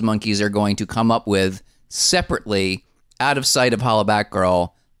that those monkeys are going to come up with, separately, out of sight of Holla Back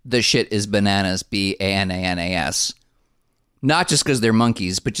Girl, the shit is bananas, BANANAS. Not just because they're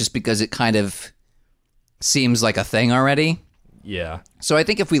monkeys, but just because it kind of seems like a thing already. Yeah. So I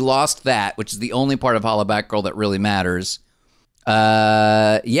think if we lost that, which is the only part of Holla Back Girl that really matters,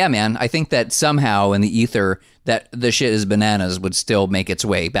 Yeah, man. I think that somehow in the ether, that the shit is bananas would still make its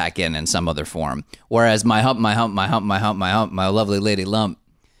way back in some other form. Whereas my hump, my hump, my hump, my hump, my hump, my lovely lady lump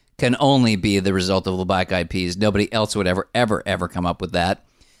can only be the result of the Black Eyed Peas. Nobody else would ever come up with that.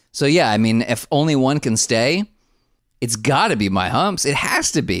 So yeah, I mean, if only one can stay, it's got to be my humps. It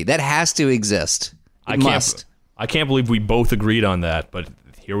has to be. That has to exist. It must. I can't believe we both agreed on that, but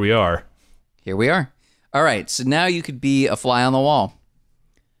here we are. Here we are. All right, so now you could be a fly on the wall.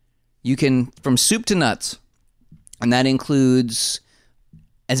 You can, from soup to nuts, and that includes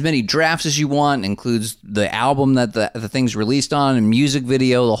as many drafts as you want, includes the album that the thing's released on, and music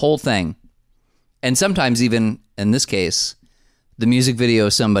video, the whole thing. And sometimes even, in this case, the music video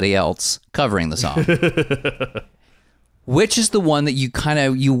is somebody else covering the song. Which is the one that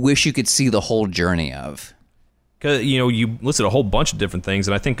you wish you could see the whole journey of? Because, you listed a whole bunch of different things,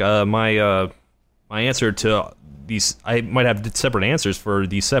 and I think my answer to these, I might have separate answers for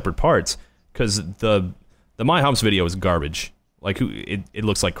these separate parts, because the My Humps video is garbage. Like, it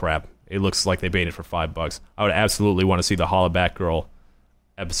looks like crap. It looks like they made it for $5. I would absolutely want to see the Holla Back Girl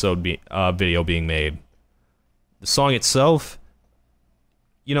episode video being made. The song itself,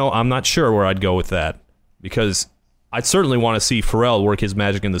 I'm not sure where I'd go with that, because I'd certainly want to see Pharrell work his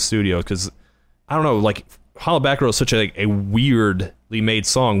magic in the studio, because, I don't know, like, Holla Back Girl is such a weirdly made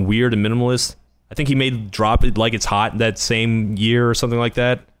song, weird and minimalist. I think he made Drop It Like It's Hot that same year or something like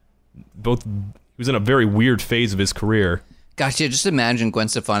that. He was in a very weird phase of his career. Gosh, yeah, just imagine Gwen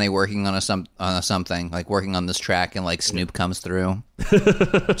Stefani working on something, like working on this track, and like Snoop comes through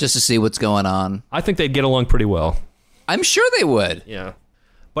just to see what's going on. I think they'd get along pretty well. I'm sure they would. Yeah.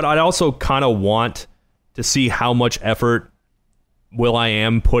 But I'd also kind of want to see how much effort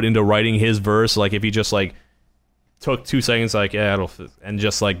will.i.am put into writing his verse. Like, if he just, like, took 2 seconds, like, and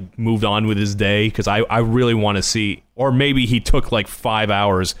just, like, moved on with his day. Because I really want to see, or maybe he took, like, 5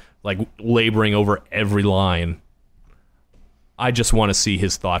 hours, like, laboring over every line. I just want to see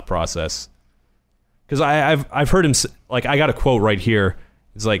his thought process. Because I've heard him, like, I got a quote right here.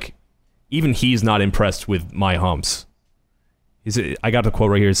 It's like, even he's not impressed with My Humps. I got the quote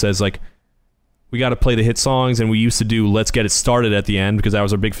right here. It says, like, we got to play the hit songs, and we used to do Let's Get It Started at the end, because that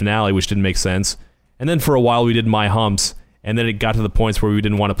was our big finale, which didn't make sense. And then for a while we did My Humps, and then it got to the points where we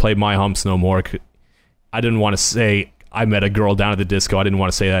didn't want to play My Humps no more. I didn't want to say, I met a girl down at the disco. I didn't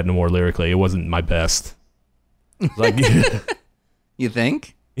want to say that no more lyrically. It wasn't my best. Like, you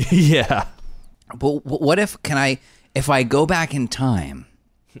think? Yeah. But what if I go back in time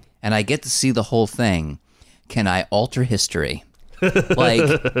and I get to see the whole thing, can I alter history?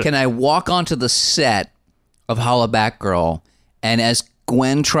 Like, can I walk onto the set of Holla Back Girl, and as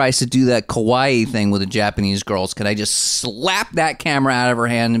Gwen tries to do that kawaii thing with the Japanese girls, can I just slap that camera out of her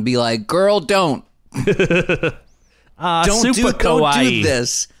hand and be like, girl, don't. Don't do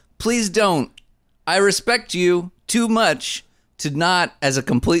this. Please don't. I respect you too much to not, as a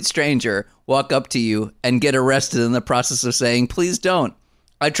complete stranger, walk up to you and get arrested in the process of saying, please don't.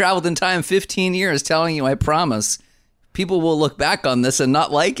 I traveled in time 15 years telling you I promise. People will look back on this and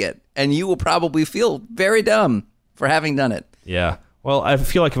not like it, and you will probably feel very dumb for having done it. Yeah. Well, I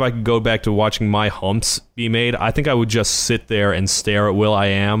feel like if I could go back to watching My Humps be made, I think I would just sit there and stare at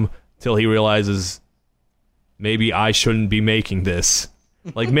will.i.am till he realizes maybe I shouldn't be making this.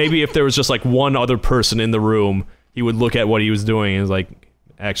 Like, maybe if there was just, like, one other person in the room, he would look at what he was doing and was like,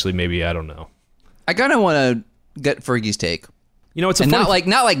 actually, maybe, I don't know. I kind of want to get Fergie's take. It's a and funny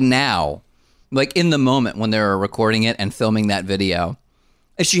not like now. Like, in the moment when they're recording it and filming that video.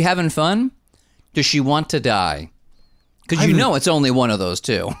 Is she having fun? Does she want to die? Because it's only one of those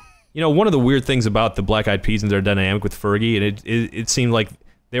two. One of the weird things about the Black Eyed Peas and their dynamic with Fergie, and it seemed like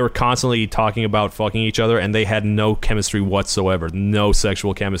they were constantly talking about fucking each other, and they had no chemistry whatsoever. No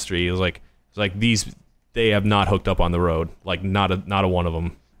sexual chemistry. It was like they have not hooked up on the road. Like, not a one of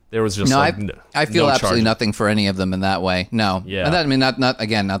them. There was just I feel absolutely nothing for any of them in that way. No. Yeah.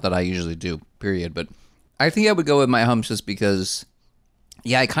 Not that I usually do, period. But I think I would go with My Humps just because,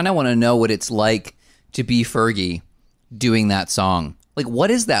 I kind of want to know what it's like to be Fergie doing that song. Like,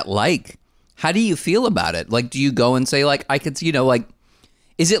 what is that like? How do you feel about it? Like, do you go and say, like, I could, like,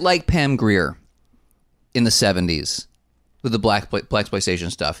 is it like Pam Grier in the 70s with the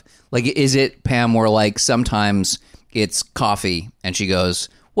blaxploitation stuff? Like, is it Pam where, like, sometimes it's coffee and she goes,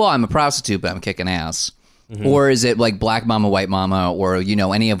 well, I'm a prostitute, but I'm kicking ass. Mm-hmm. Or is it like Black Mama, White Mama, or,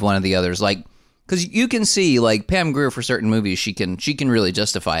 any of one of the others? Like, because you can see, like, Pam Grier for certain movies, she can really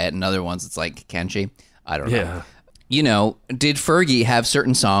justify it. And other ones, it's like, can she? I don't know. Yeah. Did Fergie have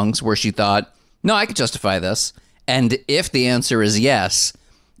certain songs where she thought, no, I could justify this? And if the answer is yes,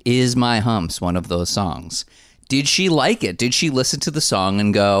 is My Humps one of those songs? Did she like it? Did she listen to the song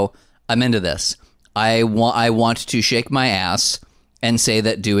and go, I'm into this. I want to shake my ass and say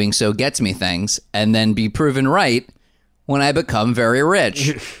that doing so gets me things, and then be proven right when I become very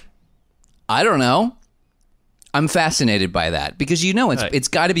rich. I don't know. I'm fascinated by that because it's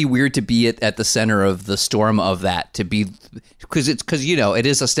got to be weird to be at the center of the storm of that, to be because it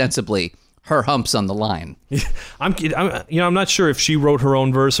is ostensibly her humps on the line. I'm not sure if she wrote her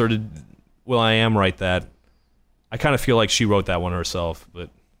own verse or did will.i.am write that. I kind of feel like she wrote that one herself. But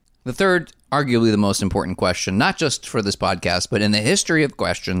the third, arguably the most important question, not just for this podcast, but in the history of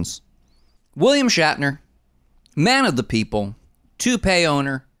questions: William Shatner, man of the people, toupee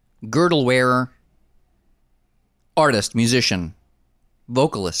owner, girdle wearer, artist, musician,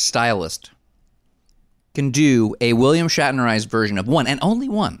 vocalist, stylist, can do a William Shatnerized version of one and only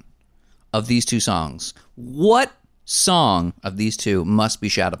one of these two songs. What song of these two must be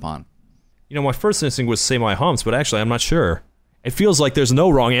shat upon? My first instinct was Say My Humps, but actually I'm not sure. It feels like there's no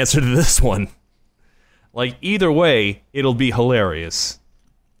wrong answer to this one. Like, either way, it'll be hilarious.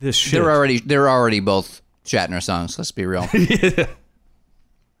 This shit. They're already both Shatner songs, let's be real. Yeah.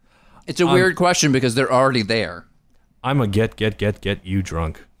 It's a weird question because they're already there. I'm a get you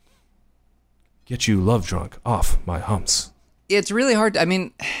drunk. Get you love drunk off my humps. It's really hard. I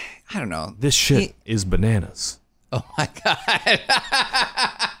mean, I don't know. This shit is bananas. Oh my God.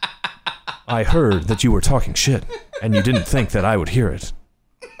 I heard that you were talking shit, and you didn't think that I would hear it.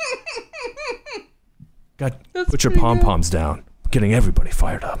 God, put your pom-poms down. Getting everybody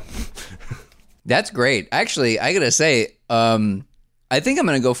fired up. That's great. Actually, I gotta say, I think I'm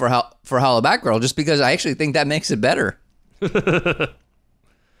gonna go for Holla Back Girl just because I actually think that makes it better. I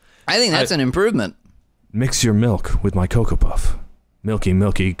think that's an improvement. Mix your milk with my Cocoa Puff.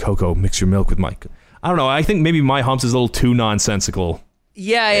 Milky cocoa. Mix your milk with my... I don't know. I think maybe My Humps is a little too nonsensical.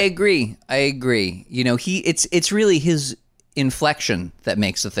 Yeah, I agree. It's really his inflection that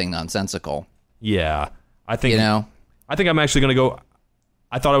makes the thing nonsensical. Yeah, I think. I think I'm actually gonna go.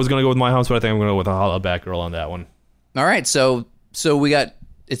 I thought I was gonna go with My Humps, but I think I'm gonna go with a Holla Back Girl on that one. All right, so we got.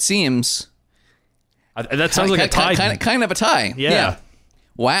 It seems that sounds like a tie. Kind of a tie. Yeah.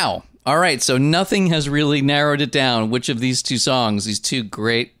 Wow. All right, so nothing has really narrowed it down. Which of these two songs, these two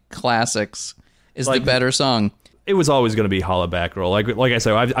great classics, is the better song? It was always going to be Holla Back Girl. Like I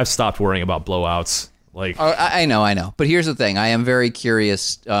said, I've stopped worrying about blowouts. I know. But here's the thing: I am very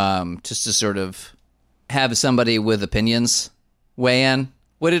curious, just to sort of have somebody with opinions weigh in.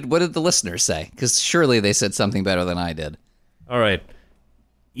 What did the listeners say? Because surely they said something better than I did. All right.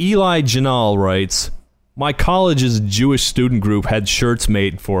 Eli Janal writes, my college's Jewish student group had shirts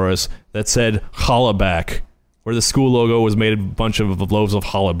made for us that said Holla Back, where the school logo was made of a bunch of loaves of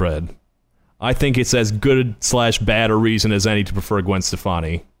challah bread. I think it's as good/bad a reason as any to prefer Gwen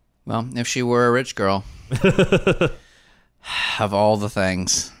Stefani. Well, if she were a rich girl. Of all the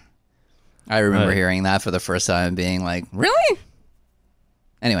things. I remember hearing that for the first time and being like, really?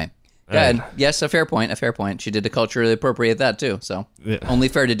 Anyway, go ahead. Yes, a fair point. She did to culturally appropriate that too, so only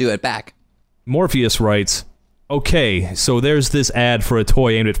fair to do it back. Morpheus writes, okay, so there's this ad for a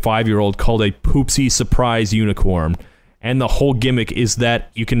toy aimed at 5-year-old called a Poopsie Surprise Unicorn. And the whole gimmick is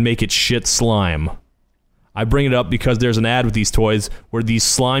that you can make it shit slime. I bring it up because there's an ad with these toys where these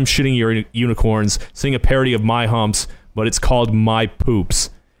slime-shitting unicorns sing a parody of My Humps, but it's called My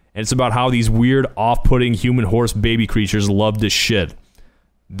Poops. And it's about how these weird, off-putting human horse baby creatures love this shit.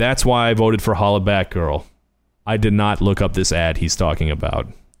 That's why I voted for Holla Back Girl. I did not look up this ad he's talking about.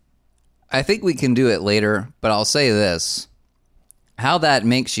 I think we can do it later, but I'll say this. How that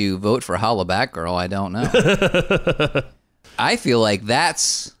makes you vote for Holla Back Girl, I don't know. I feel like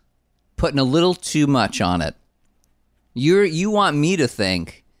that's putting a little too much on it. You want me to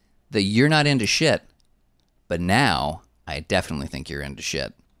think that you're not into shit, but now I definitely think you're into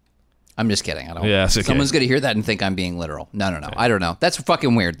shit. I'm just kidding. I don't. Yeah, okay. Someone's going to hear that and think I'm being literal. No. Okay. I don't know. That's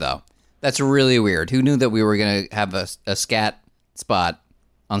fucking weird, though. That's really weird. Who knew that we were going to have a scat spot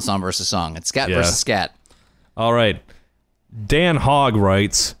on Song versus Song? It's scat versus scat. All right. Dan Hogg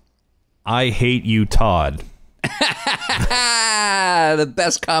writes, I hate you, Todd. The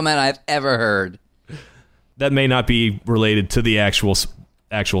best comment I've ever heard. That may not be related to the actual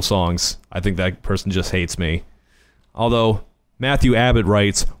songs. I think that person just hates me. Although, Matthew Abbott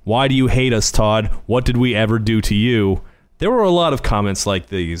writes, why do you hate us, Todd? What did we ever do to you? There were a lot of comments like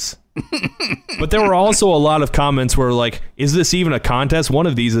these. But there were also a lot of comments where, like, is this even a contest? One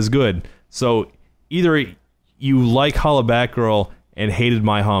of these is good. So, either you like Holla Back Girl and hated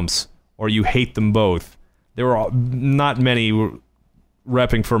My Humps, or you hate them both. There were not many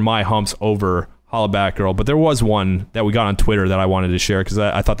repping for My Humps over Holla Back Girl, but there was one that we got on Twitter that I wanted to share because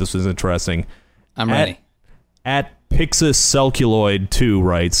I thought this was interesting. I'm ready. At Pixacelluloid2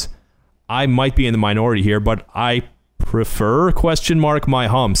 writes, I might be in the minority here, but I prefer my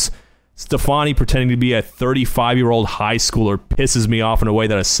humps. Stefani pretending to be a 35-year-old high schooler pisses me off in a way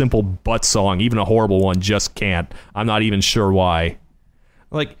that a simple butt song, even a horrible one, just can't. I'm not even sure why.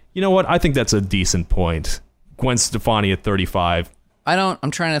 Like, you know what? I think that's a decent point. Gwen Stefani at 35.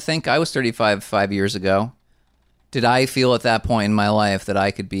 I'm trying to think. I was 35 5 years ago. Did I feel at that point in my life that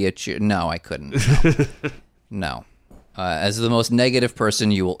I could be a No, I couldn't. No. As the most negative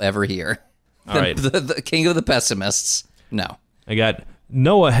person you will ever hear. All right. The king of the pessimists. No. I got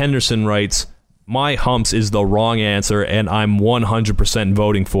Noah Henderson writes, my humps is the wrong answer, and I'm 100%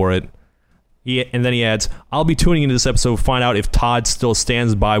 voting for it. And then he adds, I'll be tuning into this episode to find out if Todd still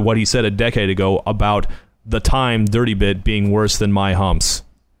stands by what he said a decade ago about the time Dirty Bit being worse than my humps.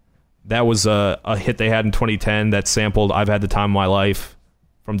 That was a hit they had in 2010 that sampled I've Had the Time of My Life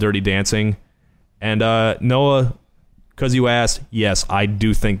from Dirty Dancing. And Noah, because you asked, yes, I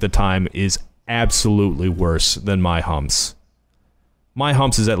do think the time is absolutely worse than my humps. My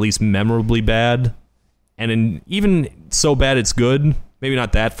humps is at least memorably bad, and even so bad it's good, maybe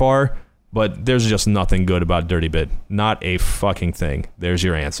not that far, but there's just nothing good about Dirty Bit. Not a fucking thing. There's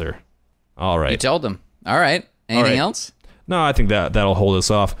your answer. All right. You told them. All right. Anything else? No, I think that'll hold us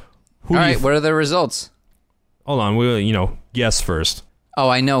off. All right, what are the results? Hold on, we'll, guess first. Oh,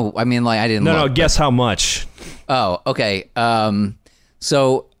 I know. I mean, like, I didn't No, guess how much. Oh, okay.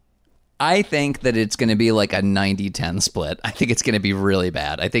 So I think that it's going to be like a 90-10 split. I think it's going to be really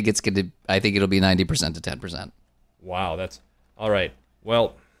bad. I think it'll be 90% to 10%. Wow, that's all right.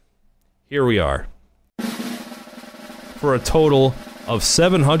 Well, here we are. For a total of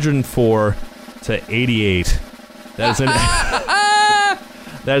 704 to 88. That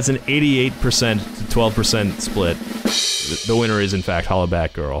is an 88% to 12% split. The winner is in fact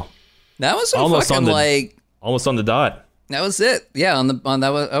Hollaback Girl. That was almost almost on the dot. That was it. Yeah,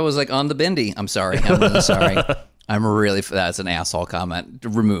 I was like on the bendy. I'm sorry. I'm really sorry. That's an asshole comment.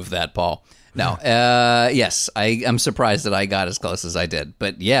 Remove that, Paul. No. Yes, I'm surprised that I got as close as I did.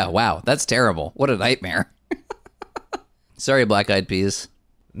 But yeah, wow, that's terrible. What a nightmare. Sorry, Black Eyed Peas.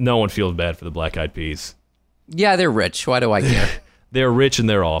 No one feels bad for the Black Eyed Peas. Yeah, they're rich. Why do I care? They're rich and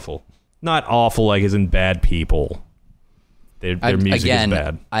they're awful. Not awful like as in bad people. Their music is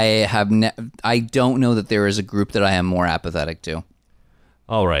bad. I don't know that there is a group that I am more apathetic to.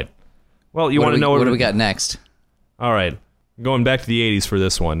 All right. Well, you want to know what do we got next? All right. Going back to the 80s for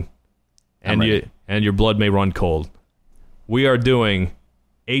this one. And your blood may run cold. We are doing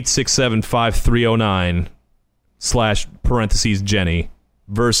 867-5309 / Jenny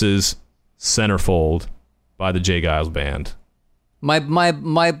versus Centerfold by the J. Giles Band.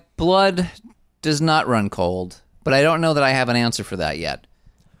 My blood does not run cold, but I don't know that I have an answer for that yet.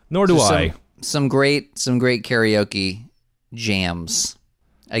 Nor do I. Some great karaoke jams.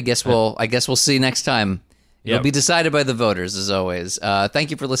 I guess we'll see next time. It'll be decided by the voters, as always. Thank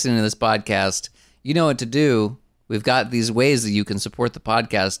you for listening to this podcast. You know what to do. We've got these ways that you can support the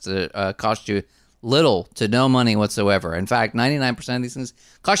podcast to cost you little to no money whatsoever. In fact, 99% of these things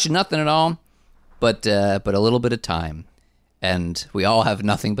cost you nothing at all, but a little bit of time. And we all have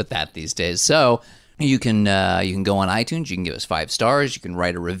nothing but that these days. So you can go on iTunes. You can give us 5 stars. You can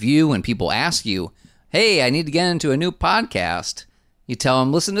write a review. When people ask you, hey, I need to get into a new podcast, you tell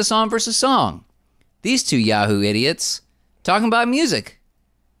them, listen to Song versus Song. These two Yahoo idiots talking about music.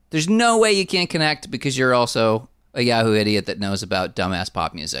 There's no way you can't connect because you're also a Yahoo idiot that knows about dumbass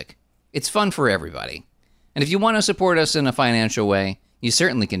pop music. It's fun for everybody. And if you want to support us in a financial way, you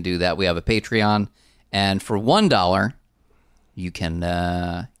certainly can do that. We have a Patreon. And for $1, you can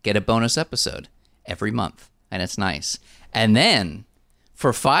get a bonus episode every month. And it's nice. And then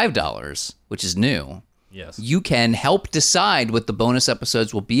for $5, which is new, yes, you can help decide what the bonus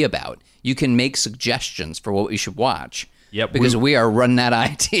episodes will be about. You can make suggestions for what we should watch. Yep, because we are running out of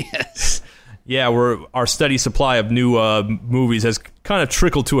ideas. Yeah, our steady supply of new movies has kind of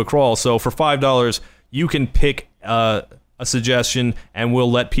trickled to a crawl. So for $5, you can pick a suggestion, and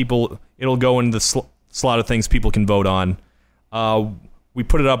we'll let people. It'll go in the slot of things people can vote on. We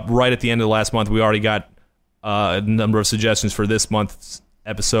put it up right at the end of the last month. We already got a number of suggestions for this month's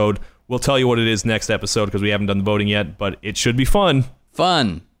episode. We'll tell you what it is next episode because we haven't done the voting yet, but it should be fun.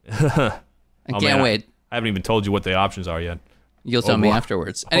 Fun. I can't wait. I haven't even told you what the options are yet. You'll tell me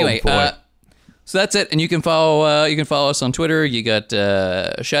afterwards. Anyway, so that's it. And you can follow us on Twitter. You got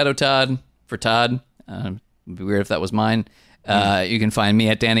Shadow Todd for Todd. It'd be weird if that was mine. You can find me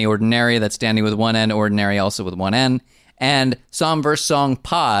at Danny Ordinary. That's Danny with one N, Ordinary also with one N. And Song vs. Song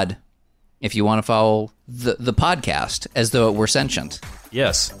Pod if you want to follow the podcast as though it were sentient.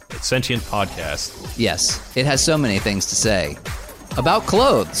 Yes, Sentient Podcast. Yes, it has so many things to say about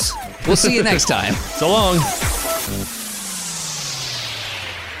clothes. We'll see you next time. So long.